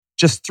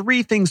just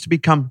 3 things to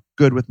become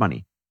good with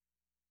money.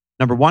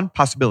 Number 1,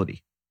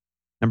 possibility.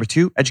 Number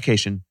 2,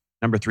 education.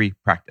 Number 3,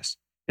 practice.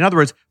 In other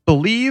words,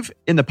 believe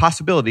in the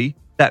possibility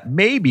that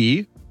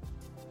maybe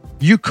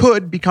you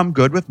could become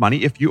good with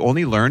money if you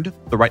only learned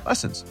the right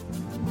lessons.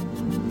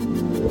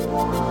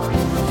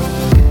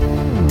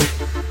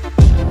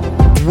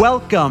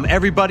 Welcome,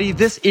 everybody.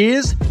 This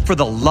is For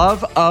the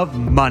Love of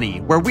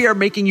Money, where we are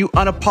making you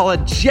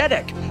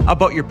unapologetic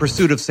about your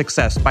pursuit of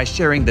success by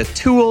sharing the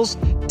tools,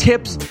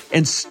 tips,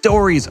 and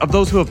stories of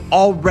those who have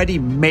already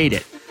made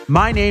it.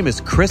 My name is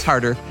Chris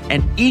Harder,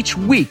 and each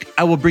week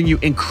I will bring you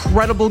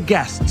incredible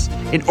guests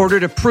in order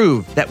to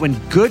prove that when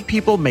good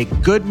people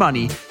make good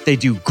money, they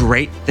do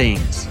great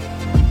things.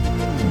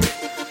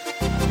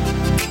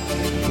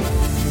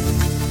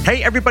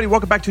 Hey, everybody,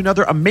 welcome back to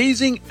another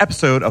amazing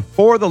episode of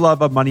For the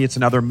Love of Money. It's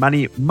another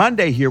Money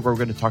Monday here where we're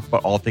going to talk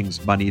about all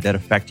things money that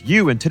affect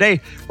you. And today,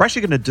 we're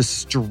actually going to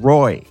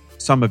destroy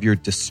some of your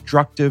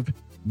destructive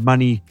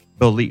money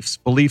beliefs.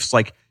 Beliefs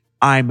like,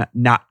 I'm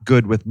not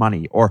good with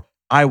money, or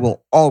I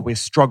will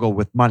always struggle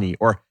with money,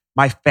 or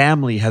my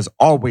family has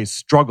always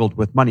struggled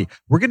with money.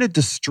 We're going to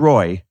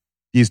destroy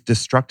these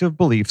destructive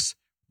beliefs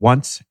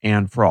once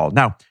and for all.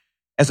 Now,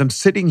 as I'm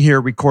sitting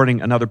here recording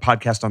another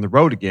podcast on the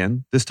road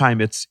again, this time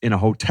it's in a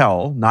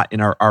hotel, not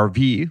in our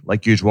RV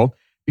like usual,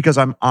 because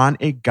I'm on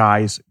a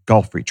guy's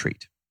golf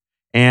retreat.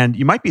 And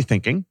you might be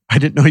thinking, I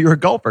didn't know you were a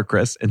golfer,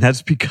 Chris. And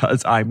that's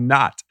because I'm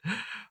not.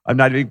 I'm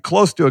not even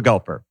close to a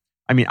golfer.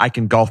 I mean, I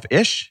can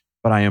golf-ish,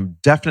 but I am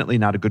definitely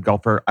not a good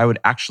golfer. I would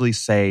actually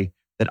say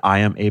that I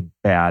am a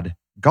bad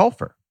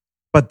golfer.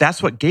 But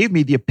that's what gave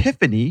me the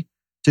epiphany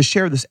to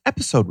share this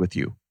episode with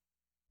you.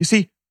 You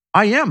see,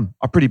 I am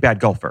a pretty bad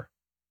golfer,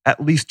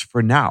 at least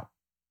for now.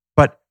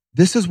 But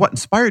this is what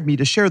inspired me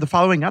to share the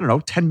following,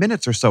 10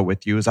 minutes or so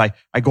with you as I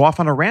go off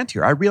on a rant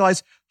here. I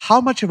realize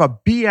how much of a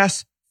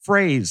BS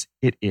phrase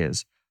it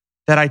is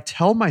that I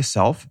tell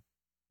myself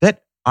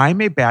that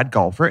I'm a bad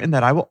golfer and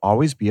that I will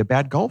always be a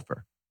bad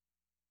golfer.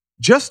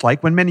 Just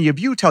like when many of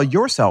you tell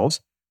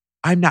yourselves,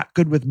 I'm not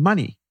good with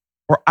money,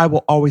 or I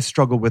will always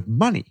struggle with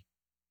money.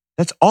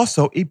 That's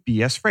also a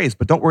BS phrase,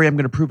 but don't worry, I'm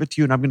going to prove it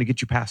to you and I'm going to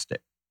get you past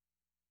it.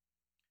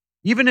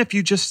 Even if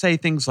you just say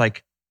things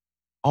like,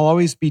 I'll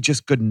always be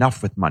just good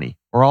enough with money,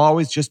 or I'll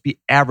always just be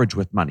average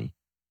with money.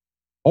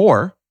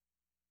 Or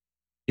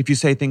if you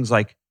say things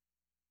like,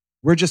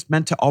 we're just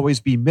meant to always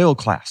be middle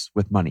class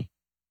with money,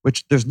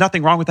 which there's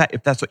nothing wrong with that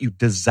if that's what you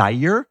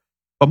desire.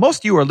 But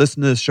most of you are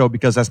listening to this show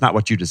because that's not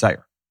what you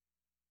desire.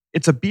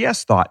 It's a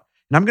BS thought.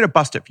 And I'm going to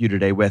bust it for you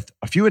today with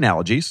a few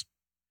analogies,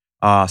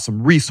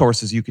 some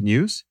resources you can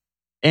use,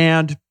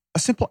 and a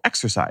simple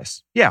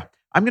exercise. Yeah,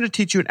 I'm going to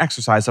teach you an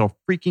exercise that'll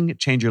freaking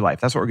change your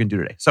life. That's what we're going to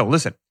do today. So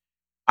listen.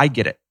 I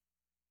get it.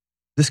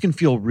 This can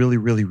feel really,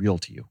 really real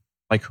to you.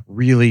 Like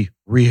really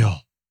real.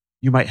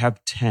 You might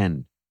have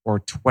 10 or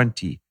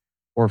 20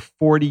 or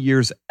 40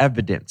 years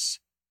evidence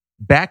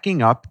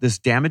backing up this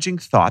damaging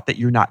thought that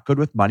you're not good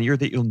with money, or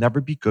that you'll never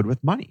be good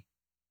with money,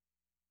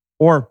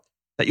 or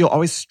that you'll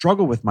always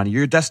struggle with money.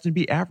 You're destined to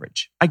be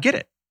average. I get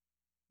it.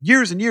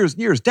 Years and years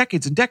and years,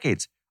 decades and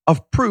decades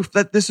of proof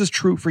that this is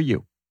true for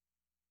you.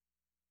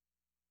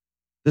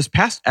 This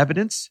past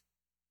evidence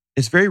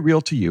is very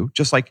real to you,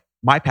 just like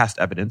my past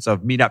evidence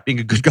of me not being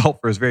a good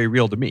golfer is very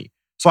real to me.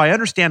 So I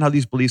understand how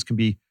these beliefs can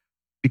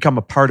become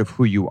a part of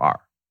who you are.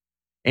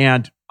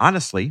 And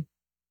honestly,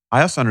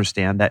 I also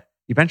understand that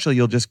eventually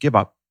you'll just give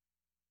up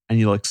and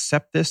you'll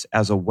accept this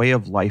as a way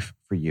of life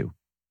for you.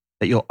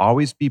 That you'll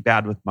always be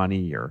bad with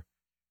money, or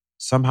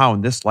somehow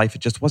in this life, it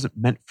just wasn't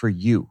meant for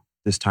you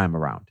this time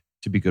around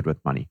to be good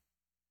with money.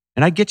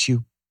 And I get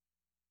you.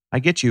 I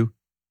get you.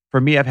 For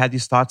me, I've had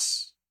these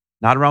thoughts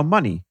not around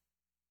money,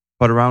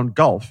 but around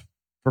golf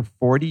for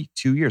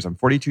 42 years. I'm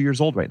 42 years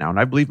old right now. And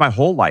I believe my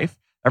whole life,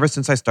 ever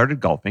since I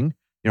started golfing,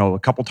 a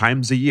couple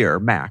times a year,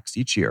 max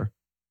each year,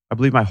 I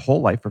believe my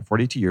whole life for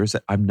 42 years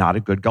that I'm not a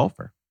good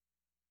golfer.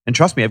 And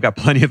trust me, I've got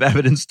plenty of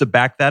evidence to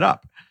back that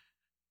up.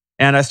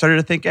 And I started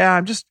to think,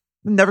 I'm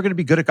never going to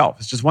be good at golf.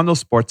 It's just one of those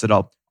sports that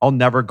I'll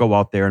never go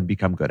out there and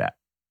become good at.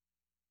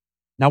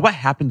 Now, what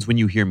happens when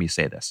you hear me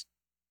say this?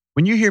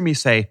 When you hear me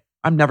say,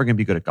 I'm never going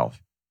to be good at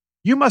golf,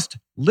 you must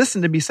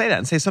listen to me say that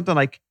and say something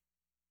like,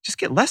 just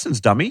get lessons,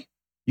 dummy.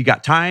 You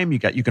got time, you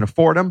can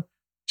afford them.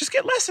 Just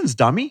get lessons,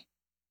 dummy.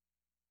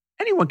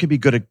 Anyone can be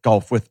good at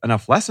golf with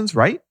enough lessons,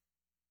 right?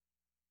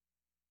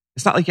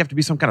 It's not like you have to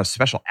be some kind of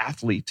special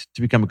athlete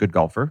to become a good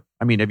golfer.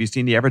 I mean, have you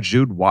seen the average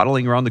dude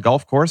waddling around the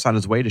golf course on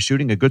his way to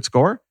shooting a good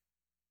score?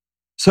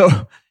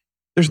 So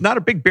there's not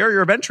a big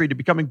barrier of entry to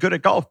becoming good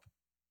at golf.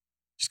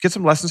 Just get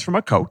some lessons from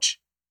a coach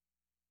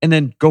and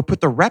then go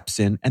put the reps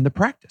in and the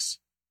practice.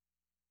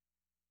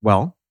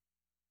 Well,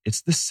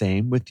 it's the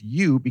same with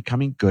you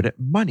becoming good at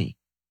money.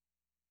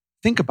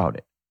 Think about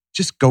it.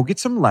 Just go get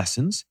some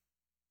lessons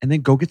and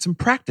then go get some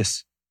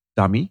practice,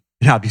 dummy.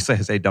 And obviously I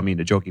say dummy in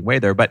a joking way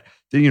there, but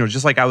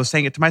just like I was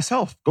saying it to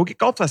myself, go get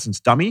golf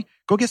lessons, dummy.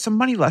 Go get some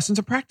money lessons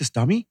and practice,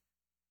 dummy.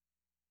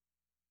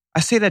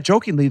 I say that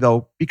jokingly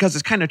though, because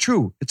it's kind of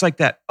true. It's like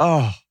that,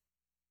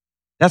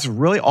 that's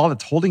really all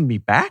that's holding me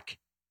back?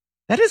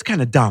 That is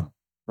kind of dumb,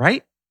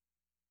 right?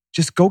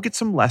 Just go get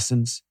some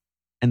lessons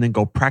and then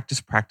go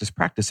practice,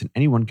 and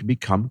anyone can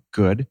become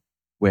good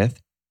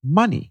with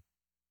money.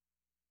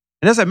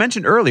 And as I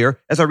mentioned earlier,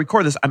 as I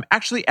record this, I'm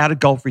actually at a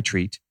golf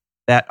retreat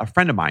that a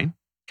friend of mine,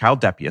 Kyle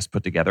Depius,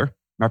 put together.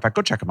 Matter of fact,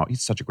 go check him out.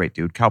 He's such a great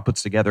dude. Kyle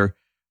puts together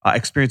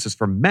experiences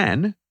for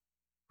men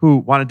who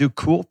want to do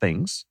cool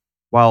things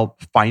while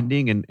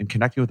finding and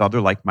connecting with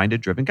other like-minded,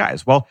 driven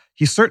guys. Well,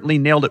 he certainly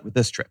nailed it with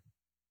this trip.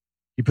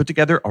 He put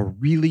together a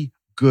really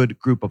good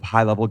group of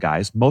high-level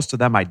guys. Most of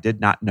them I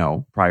did not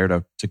know prior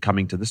to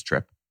coming to this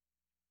trip.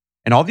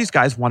 And all these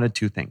guys wanted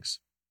two things.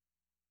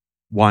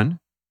 One,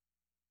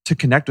 to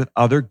connect with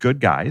other good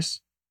guys,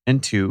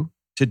 and two,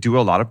 to do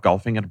a lot of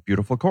golfing at a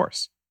beautiful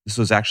course. This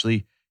was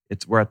actually,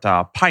 we're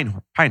at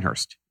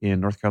Pinehurst in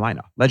North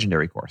Carolina,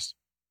 legendary course.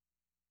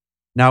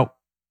 Now,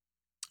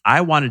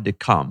 I wanted to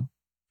come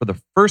for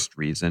the first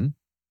reason,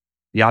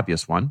 the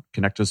obvious one,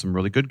 connect with some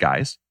really good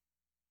guys.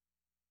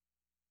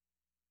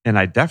 And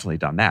I definitely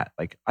done that.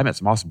 Like, I met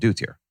some awesome dudes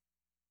here.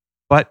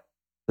 But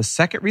the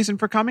second reason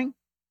for coming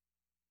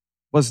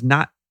was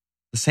not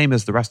the same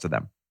as the rest of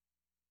them.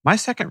 My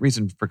second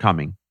reason for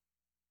coming,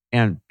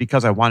 and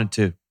because I wanted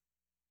to,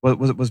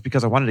 was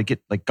because I wanted to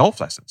get like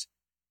golf lessons.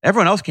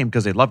 Everyone else came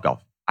because they love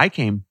golf. I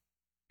came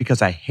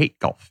because I hate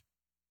golf.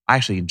 I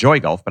actually enjoy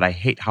golf, but I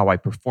hate how I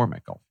perform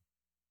at golf.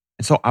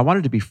 And so I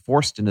wanted to be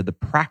forced into the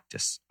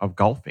practice of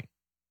golfing.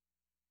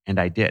 And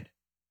I did.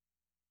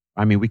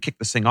 I mean, we kicked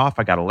this thing off.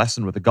 I got a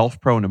lesson with a golf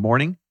pro in the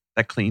morning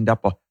that cleaned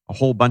up a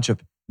whole bunch of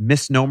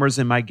misnomers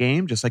in my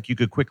game, just like you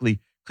could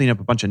quickly clean up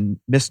a bunch of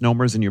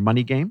misnomers in your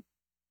money game.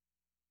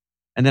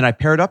 And then I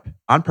paired up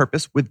on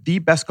purpose with the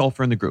best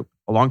golfer in the group,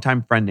 a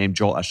longtime friend named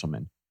Joel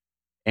Eshelman.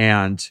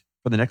 And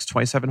for the next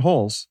 27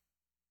 holes,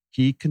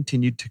 he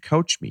continued to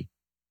coach me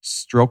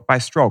stroke by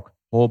stroke,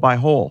 hole by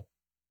hole,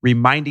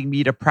 reminding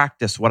me to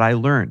practice what I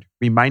learned,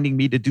 reminding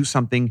me to do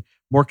something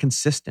more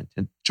consistent.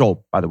 And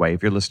Joel, by the way,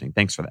 if you're listening,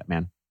 thanks for that,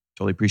 man.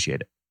 Totally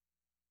appreciate it.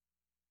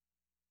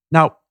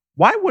 Now,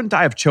 why wouldn't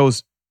I have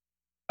chose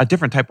a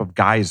different type of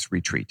guys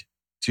retreat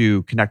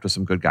to connect with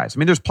some good guys? I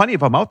mean, there's plenty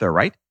of them out there,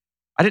 right?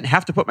 I didn't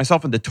have to put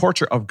myself in the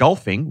torture of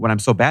golfing when I'm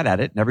so bad at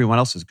it and everyone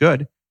else is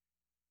good.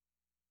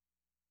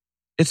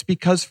 It's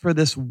because for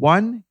this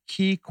one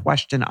key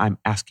question I'm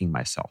asking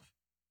myself.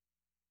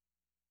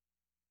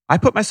 I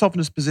put myself in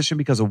this position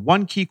because of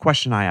one key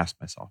question I asked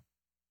myself.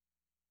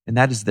 And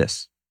that is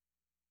this.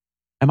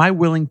 Am I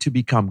willing to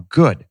become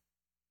good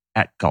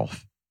at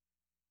golf?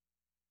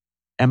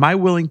 Am I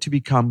willing to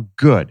become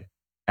good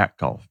at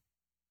golf?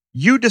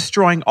 You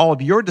destroying all of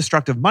your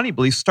destructive money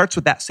beliefs starts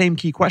with that same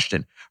key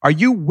question. Are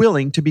you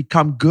willing to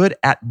become good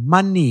at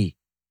money?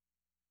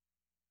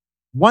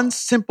 One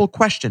simple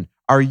question.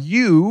 Are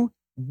you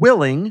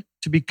willing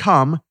to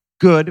become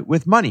good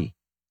with money?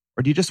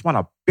 Or do you just want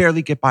to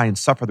barely get by and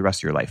suffer the rest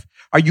of your life?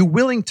 Are you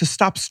willing to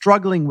stop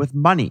struggling with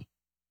money?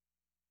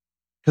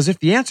 Because if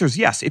the answer is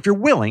yes, if you're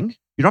willing,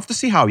 you don't have to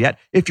see how yet.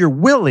 If you're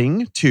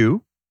willing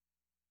to,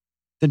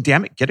 then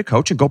damn it, get a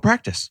coach and go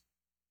practice.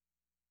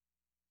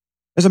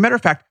 As a matter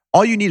of fact,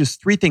 all you need is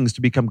three things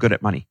to become good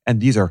at money. And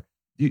these are,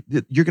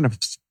 you're going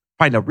to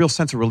find a real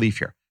sense of relief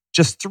here.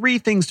 Just three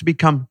things to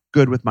become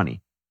good with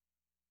money.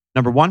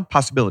 Number one,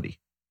 possibility.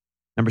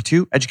 Number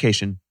two,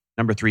 education.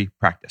 Number three,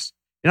 practice.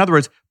 In other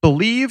words,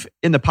 believe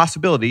in the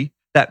possibility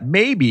that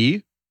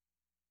maybe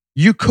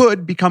you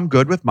could become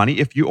good with money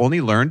if you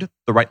only learned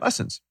the right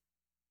lessons.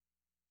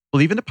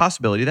 Believe in the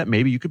possibility that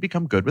maybe you could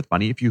become good with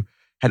money if you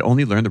had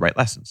only learned the right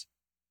lessons.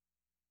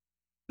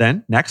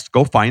 Then next,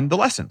 go find the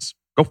lessons.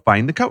 Go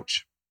find the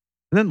coach.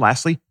 And then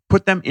lastly,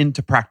 put them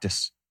into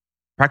practice.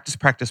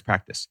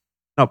 Practice.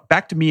 Now,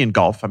 back to me in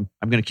golf. I'm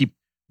going to keep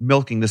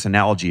milking this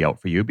analogy out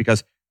for you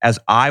because as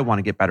I want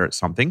to get better at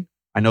something,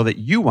 I know that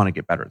you want to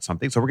get better at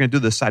something. So we're going to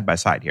do this side by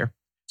side here.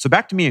 So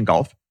back to me in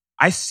golf.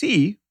 I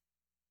see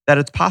that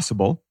it's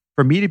possible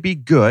for me to be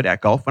good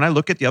at golf when I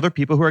look at the other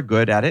people who are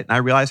good at it and I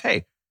realize,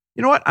 hey,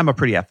 you know what? I'm a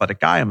pretty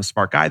athletic guy. I'm a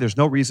smart guy. There's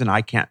no reason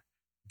I can't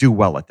do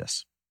well at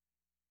this.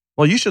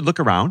 Well, you should look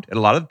around at a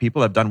lot of the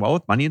people that have done well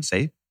with money and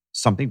say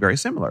something very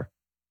similar.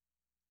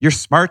 You're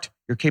smart.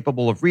 You're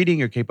capable of reading.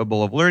 You're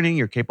capable of learning.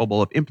 You're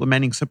capable of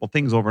implementing simple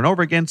things over and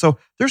over again. So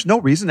there's no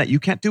reason that you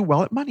can't do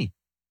well at money.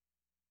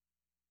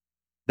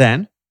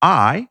 Then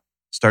I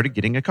started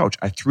getting a coach.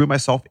 I threw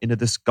myself into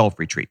this golf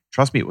retreat.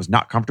 Trust me, it was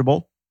not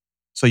comfortable.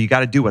 So you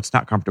got to do what's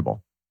not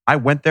comfortable. I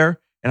went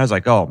there and I was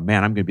like, oh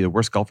man, I'm going to be the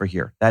worst golfer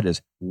here. That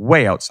is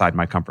way outside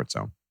my comfort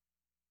zone.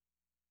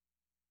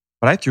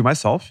 But I threw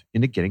myself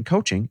into getting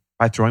coaching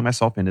by throwing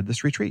myself into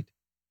this retreat.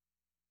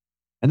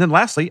 And then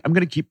lastly, I'm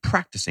going to keep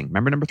practicing.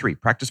 Remember number three,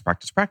 practice.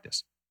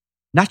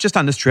 Not just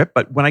on this trip,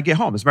 but when I get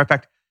home. As a matter of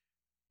fact,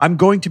 I'm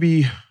going to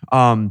be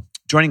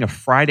joining a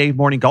Friday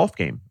morning golf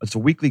game. It's a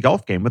weekly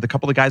golf game with a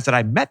couple of guys that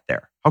I met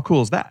there. How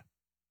cool is that?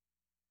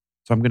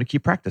 So I'm going to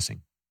keep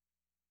practicing.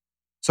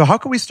 So how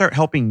can we start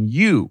helping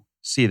you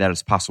see that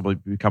it's possible to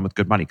become with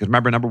good money? Because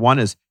remember, number one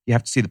is you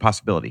have to see the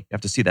possibility. You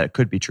have to see that it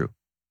could be true.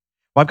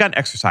 Well, I've got an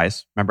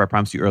exercise. Remember, I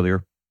promised you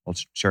earlier, I'll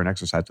share an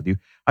exercise with you.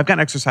 I've got an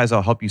exercise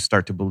that'll help you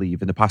start to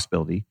believe in the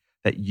possibility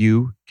that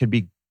you can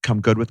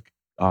become good with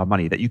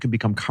money, that you can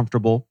become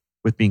comfortable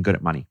with being good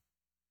at money.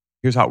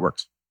 Here's how it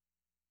works.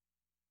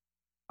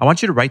 I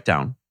want you to write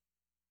down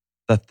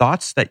the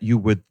thoughts that you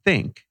would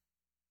think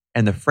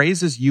and the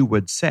phrases you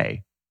would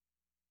say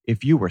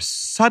if you were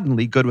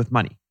suddenly good with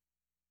money.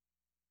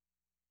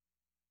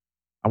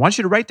 I want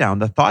you to write down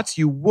the thoughts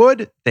you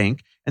would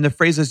think and the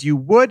phrases you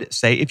would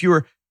say if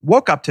you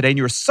woke up today and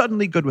you were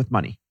suddenly good with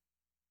money.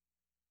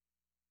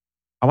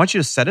 I want you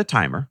to set a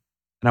timer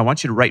and I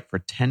want you to write for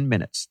 10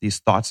 minutes these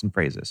thoughts and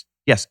phrases.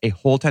 Yes, a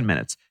whole 10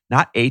 minutes,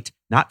 not 8,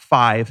 not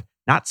 5,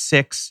 not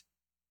 6,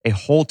 a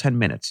whole 10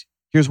 minutes.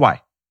 Here's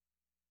why.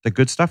 The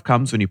good stuff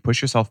comes when you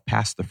push yourself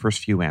past the first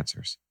few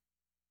answers.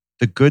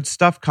 The good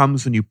stuff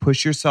comes when you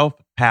push yourself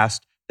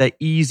past the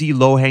easy,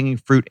 low-hanging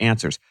fruit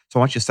answers. So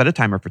I want you to set a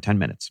timer for 10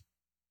 minutes.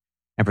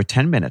 And for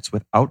 10 minutes,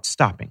 without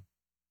stopping,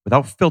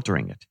 without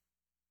filtering it,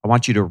 I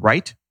want you to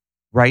write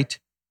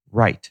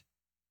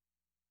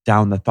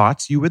down the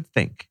thoughts you would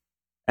think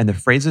and the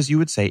phrases you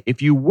would say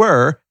if you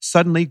were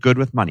suddenly good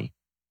with money.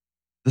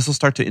 This will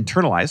start to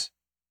internalize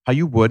how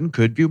you would and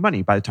could view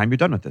money by the time you're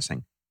done with this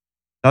thing.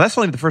 Now, that's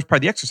only the first part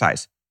of the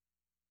exercise.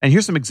 And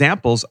here's some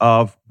examples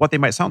of what they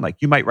might sound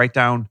like. You might write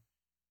down,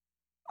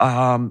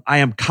 I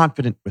am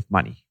confident with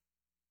money.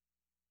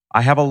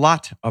 I have a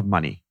lot of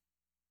money.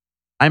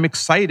 I'm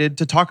excited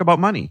to talk about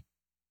money.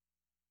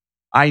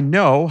 I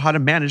know how to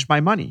manage my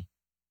money.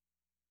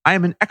 I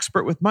am an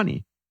expert with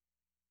money.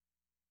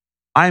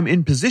 I am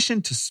in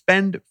position to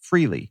spend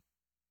freely.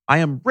 I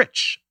am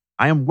rich.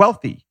 I am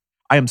wealthy.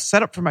 I am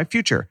set up for my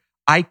future.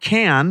 I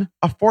can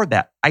afford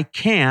that. I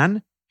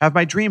can have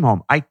my dream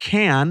home. I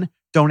can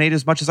donate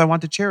as much as I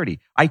want to charity.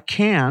 I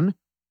can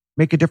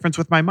make a difference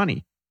with my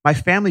money. My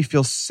family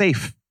feels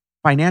safe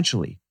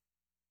financially.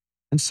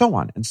 And so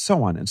on, and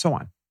so on, and so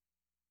on.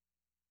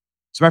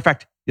 As a matter of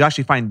fact, you'll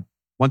actually find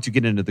once you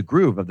get into the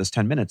groove of this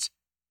 10 minutes,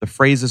 the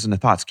phrases and the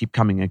thoughts keep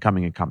coming and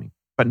coming and coming.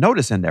 But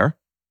notice in there,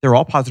 they're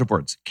all positive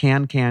words.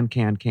 Can,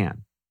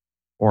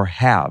 or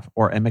have,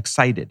 or am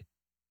excited.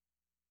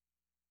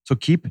 So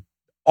keep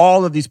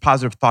all of these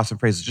positive thoughts and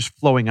phrases just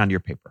flowing onto your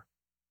paper.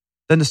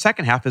 Then the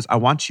second half is I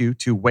want you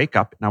to wake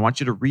up and I want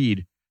you to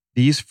read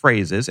these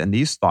phrases and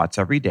these thoughts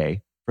every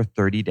day for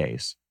 30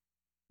 days.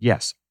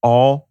 Yes,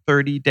 all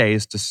 30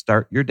 days to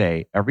start your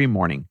day every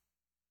morning.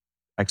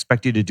 I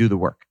expect you to do the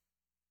work.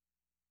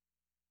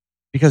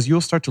 Because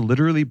you'll start to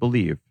literally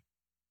believe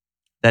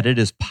that it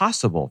is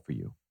possible for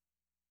you.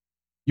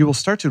 You will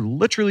start to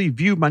literally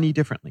view money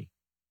differently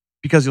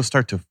because you'll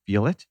start to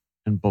feel it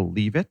and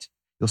believe it.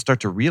 You'll start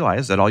to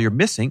realize that all you're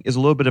missing is a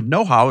little bit of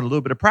know-how and a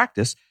little bit of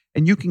practice,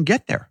 and you can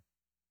get there.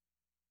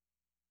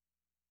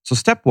 So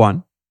step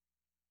one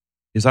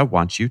is I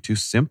want you to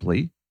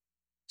simply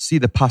see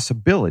the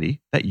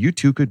possibility that you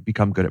too could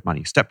become good at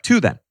money. Step two,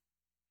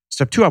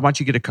 I want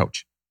you to get a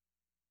coach.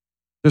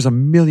 There's a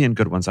million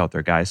good ones out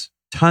there, guys.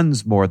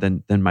 Tons more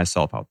than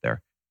myself out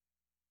there.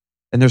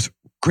 And there's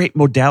great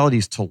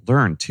modalities to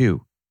learn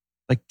too.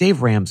 Like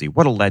Dave Ramsey,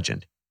 what a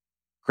legend.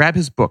 Grab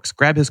his books,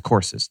 grab his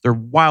courses. They're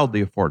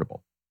wildly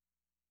affordable.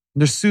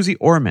 And there's Susie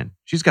Orman.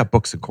 She's got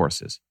books and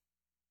courses.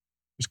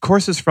 There's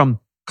courses from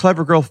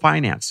Clever Girl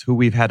Finance, who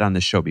we've had on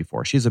this show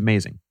before. She's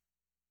amazing.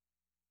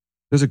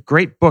 There's a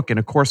great book and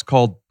a course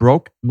called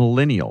Broke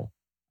Millennial.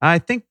 I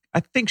think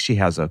she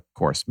has a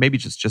course, maybe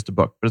just a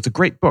book, but it's a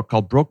great book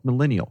called Broke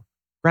Millennial.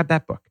 Grab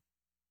that book.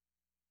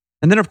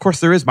 And then, of course,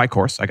 there is my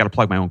course. I got to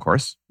plug my own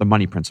course, The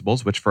Money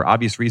Principles, which for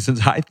obvious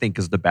reasons I think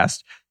is the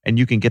best. And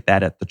you can get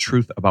that at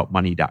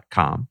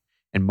thetruthaboutmoney.com.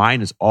 And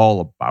mine is all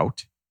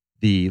about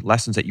the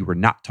lessons that you were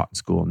not taught in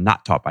school and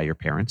not taught by your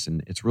parents.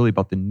 And it's really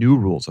about the new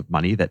rules of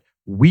money that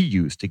we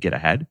use to get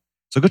ahead.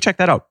 So go check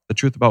that out,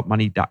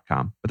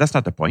 thetruthaboutmoney.com. But that's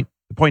not the point.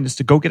 The point is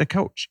to go get a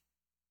coach.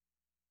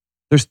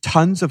 There's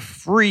tons of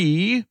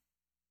free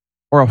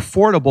or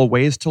affordable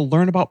ways to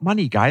learn about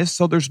money, guys.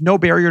 So there's no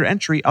barrier to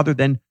entry other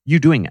than you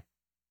doing it.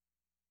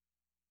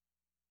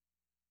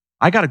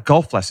 I got a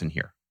golf lesson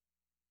here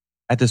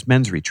at this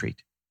men's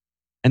retreat.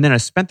 And then I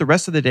spent the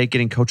rest of the day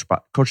getting coached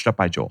up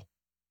by Joel.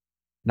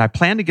 And I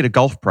plan to get a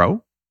golf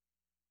pro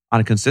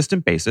on a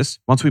consistent basis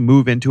once we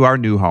move into our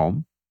new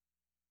home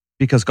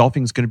because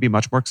golfing is going to be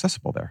much more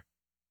accessible there.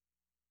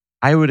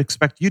 I would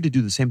expect you to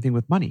do the same thing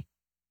with money.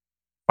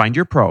 Find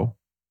your pro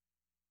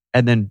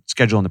and then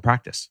schedule in the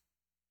practice.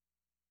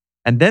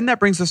 And then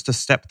that brings us to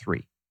step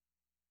 3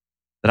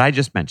 that I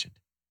just mentioned.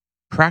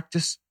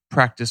 Practice.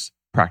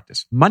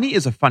 Money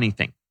is a funny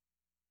thing.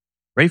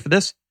 Ready for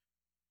this?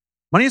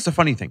 Money is a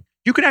funny thing.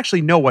 You can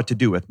actually know what to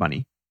do with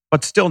money,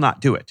 but still not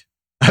do it.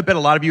 I bet a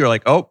lot of you are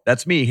like, oh,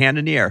 that's me, hand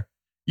in the air.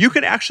 You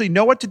can actually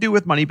know what to do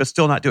with money, but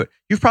still not do it.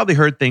 You've probably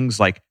heard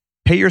things like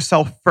pay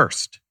yourself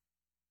first,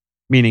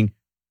 meaning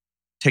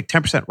take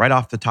 10% right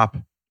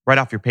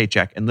off your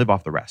paycheck and live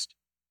off the rest.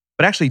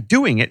 But actually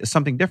doing it is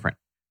something different.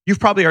 You've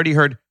probably already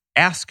heard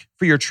ask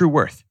for your true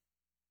worth,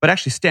 but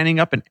actually standing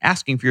up and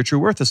asking for your true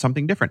worth is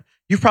something different.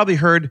 You've probably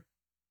heard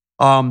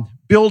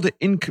build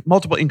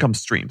multiple income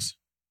streams.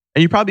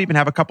 And you probably even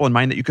have a couple in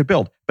mind that you could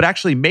build. But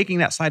actually making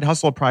that side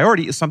hustle a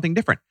priority is something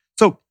different.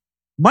 So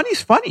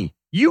money's funny.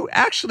 You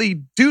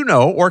actually do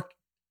know, or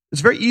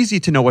it's very easy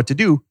to know what to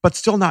do, but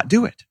still not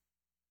do it.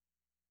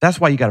 That's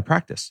why you got to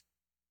practice.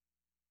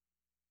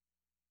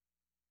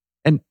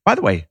 And by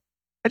the way,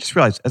 I just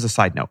realized as a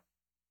side note,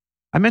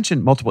 I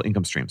mentioned multiple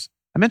income streams.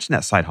 I mentioned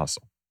that side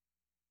hustle.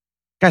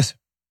 Guys,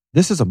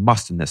 this is a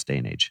must in this day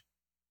and age.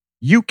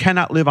 You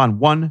cannot live on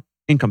one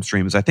income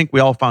stream, as I think we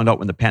all found out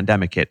when the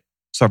pandemic hit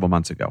several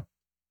months ago.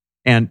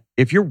 And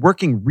if you're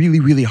working really,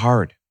 really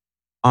hard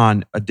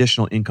on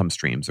additional income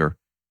streams or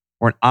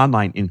an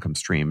online income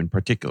stream in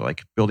particular,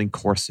 like building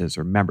courses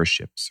or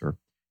memberships, or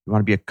you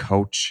want to be a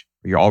coach,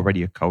 or you're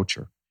already a coach,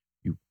 or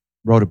you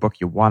wrote a book,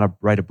 you want to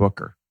write a book,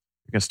 or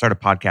you're going to start a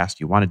podcast,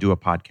 you want to do a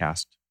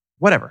podcast,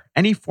 whatever.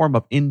 Any form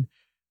of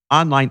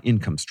online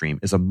income stream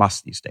is a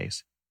must these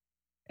days.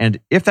 And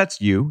if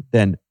that's you,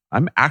 then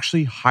I'm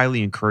actually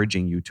highly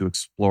encouraging you to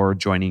explore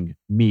joining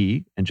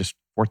me and just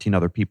 14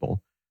 other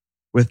people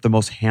with the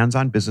most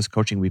hands-on business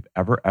coaching we've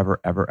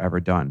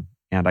ever done.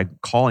 And I'm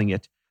calling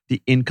it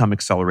the Income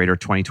Accelerator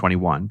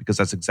 2021 because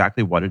that's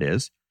exactly what it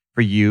is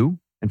for you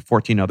and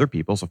 14 other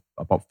people, so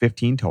about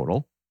 15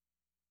 total,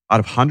 out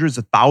of hundreds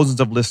of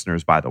thousands of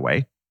listeners, by the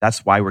way.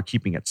 That's why we're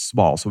keeping it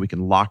small, so we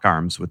can lock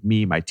arms with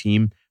me, my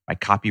team, my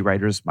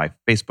copywriters, my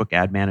Facebook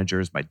ad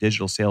managers, my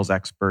digital sales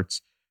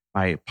experts,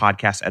 my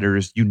podcast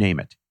editors, you name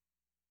it.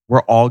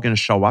 We're all going to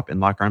show up and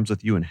lock arms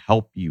with you and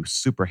help you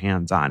super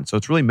hands-on. So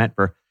it's really meant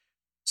for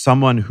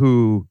someone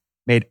who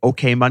made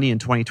okay money in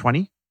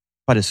 2020,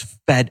 but is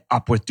fed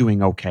up with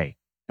doing okay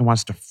and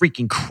wants to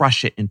freaking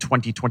crush it in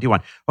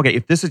 2021. Okay,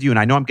 if this is you, and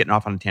I know I'm getting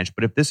off on a tangent,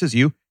 but if this is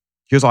you,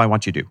 here's all I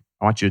want you to do.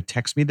 I want you to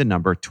text me the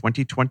number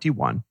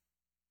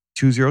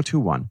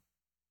 2021-2021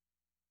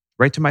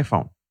 right to my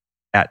phone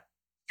at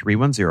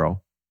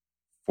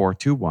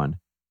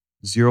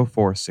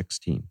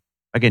 310-421-0416.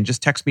 Again,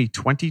 just text me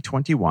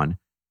 2021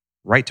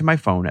 right to my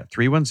phone at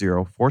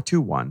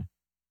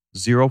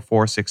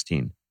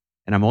 310-421-0416.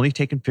 And I'm only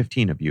taking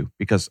 15 of you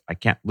because I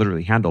can't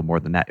literally handle more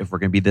than that if we're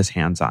going to be this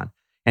hands-on.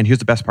 And here's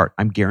the best part.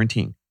 I'm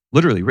guaranteeing,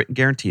 literally written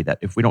guarantee, that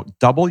if we don't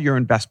double your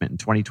investment in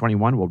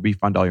 2021, we'll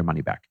refund all your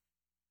money back.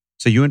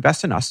 So you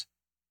invest in us.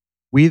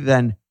 We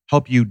then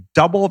help you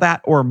double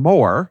that or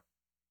more.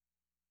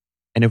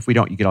 And if we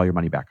don't, you get all your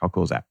money back. How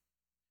cool is that?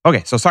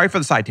 Okay, so sorry for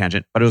the side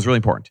tangent, but it was really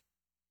important.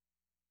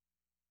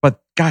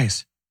 But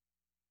guys,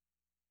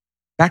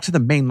 back to the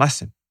main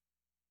lesson.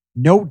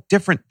 No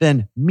different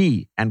than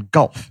me and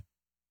golf.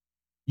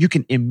 You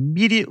can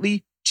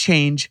immediately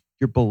change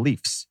your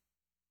beliefs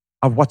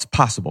of what's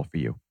possible for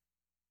you.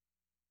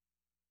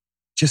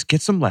 Just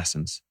get some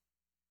lessons.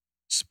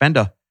 Spend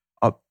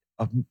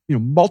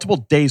multiple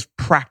days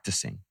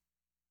practicing,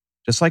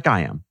 just like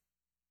I am.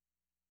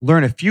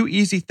 Learn a few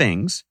easy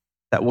things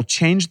that will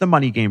change the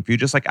money game for you,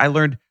 just like I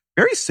learned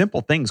very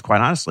simple things,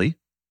 quite honestly.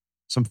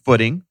 Some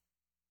footing,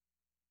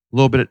 a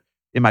little bit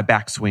in my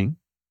backswing.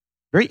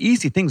 Very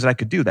easy things that I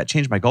could do that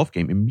changed my golf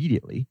game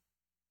immediately.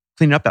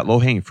 Cleaning up that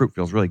low-hanging fruit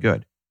feels really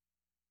good.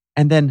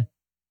 And then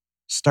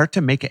start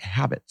to make it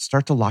habit.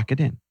 Start to lock it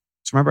in.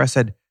 So remember I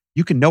said,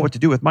 you can know what to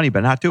do with money,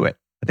 but not do it.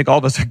 I think all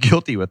of us are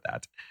guilty with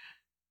that.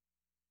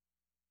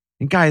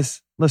 And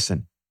guys,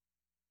 listen,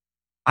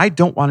 I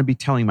don't want to be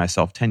telling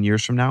myself 10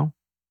 years from now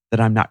that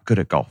I'm not good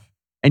at golf.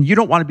 And you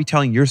don't want to be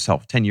telling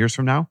yourself 10 years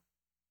from now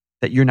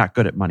that you're not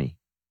good at money.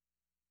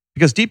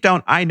 Because deep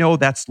down, I know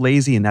that's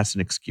lazy and that's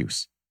an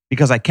excuse.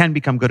 Because I can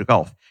become good at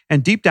golf.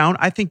 And deep down,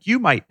 I think you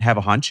might have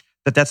a hunch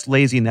that that's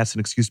lazy and that's an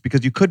excuse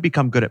because you could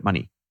become good at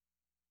money.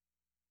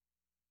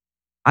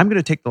 I'm going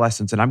to take the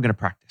lessons and I'm going to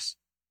practice.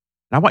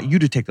 And I want you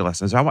to take the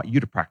lessons and I want you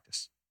to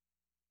practice.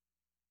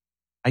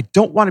 I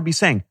don't want to be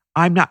saying,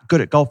 I'm not good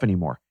at golf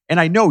anymore. And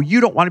I know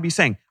you don't want to be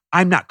saying,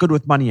 I'm not good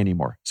with money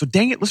anymore. So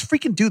dang it, let's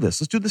freaking do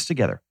this. Let's do this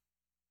together.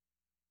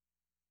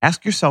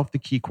 Ask yourself the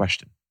key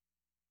question.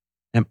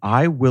 Am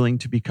I willing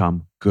to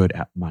become good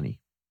at money?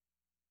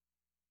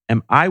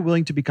 Am I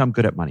willing to become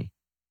good at money?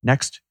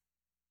 Next,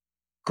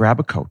 grab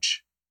a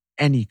coach,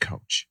 any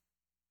course,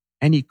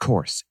 any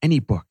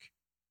book.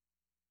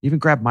 Even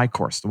grab my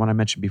course, the one I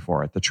mentioned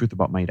before at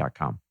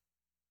thetruthaboutmoney.com.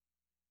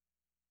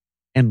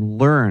 And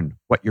learn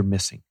what you're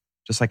missing,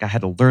 just like I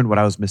had to learn what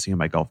I was missing in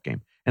my golf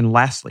game. And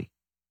lastly,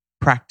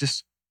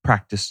 practice,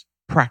 because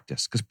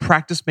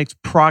practice makes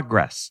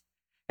progress.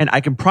 And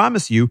I can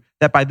promise you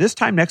that by this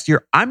time next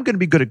year, I'm going to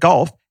be good at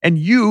golf and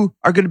you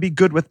are going to be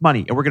good with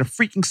money. And we're going to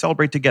freaking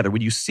celebrate together.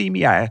 When you see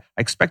me, I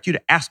expect you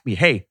to ask me,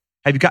 hey,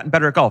 have you gotten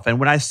better at golf? And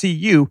when I see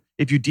you,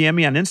 if you DM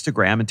me on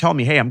Instagram and tell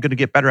me, hey, I'm going to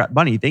get better at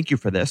money, thank you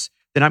for this,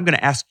 then I'm going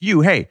to ask you,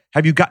 hey,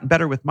 have you gotten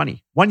better with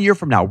money? 1 year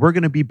from now, we're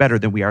going to be better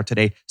than we are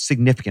today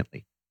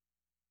significantly.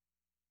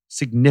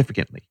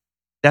 Significantly.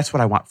 That's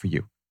what I want for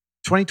you.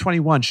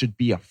 2021 should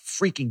be a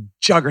freaking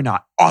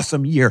juggernaut,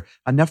 awesome year.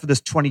 Enough of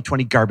this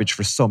 2020 garbage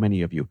for so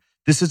many of you.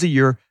 This is a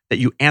year that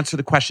you answer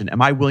the question,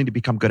 am I willing to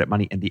become good at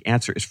money? And the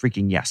answer is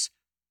freaking yes.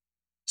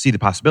 See the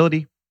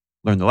possibility,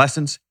 learn the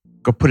lessons,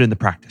 go put it into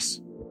practice.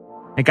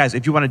 And guys,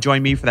 if you want to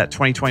join me for that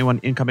 2021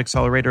 Income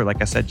Accelerator,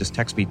 like I said, just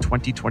text me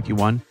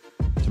 2021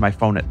 to my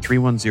phone at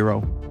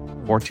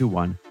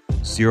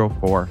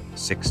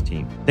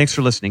 310-421-0416. Thanks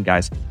for listening,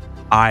 guys.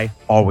 I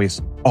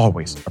always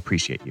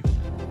appreciate you.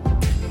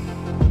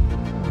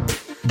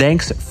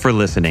 Thanks for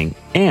listening.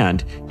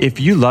 And if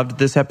you loved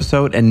this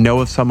episode and know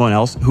of someone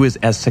else who is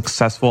as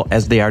successful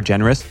as they are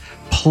generous,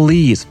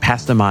 please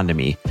pass them on to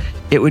me.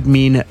 It would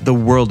mean the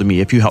world to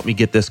me if you help me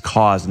get this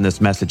cause and this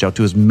message out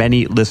to as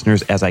many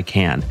listeners as I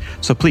can.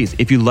 So please,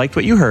 if you liked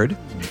what you heard,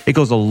 it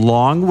goes a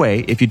long way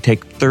if you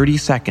take 30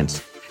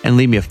 seconds and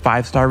leave me a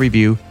 5-star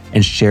review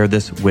and share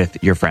this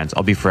with your friends.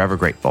 I'll be forever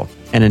grateful.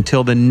 And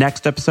until the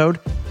next episode,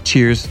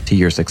 cheers to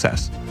your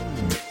success.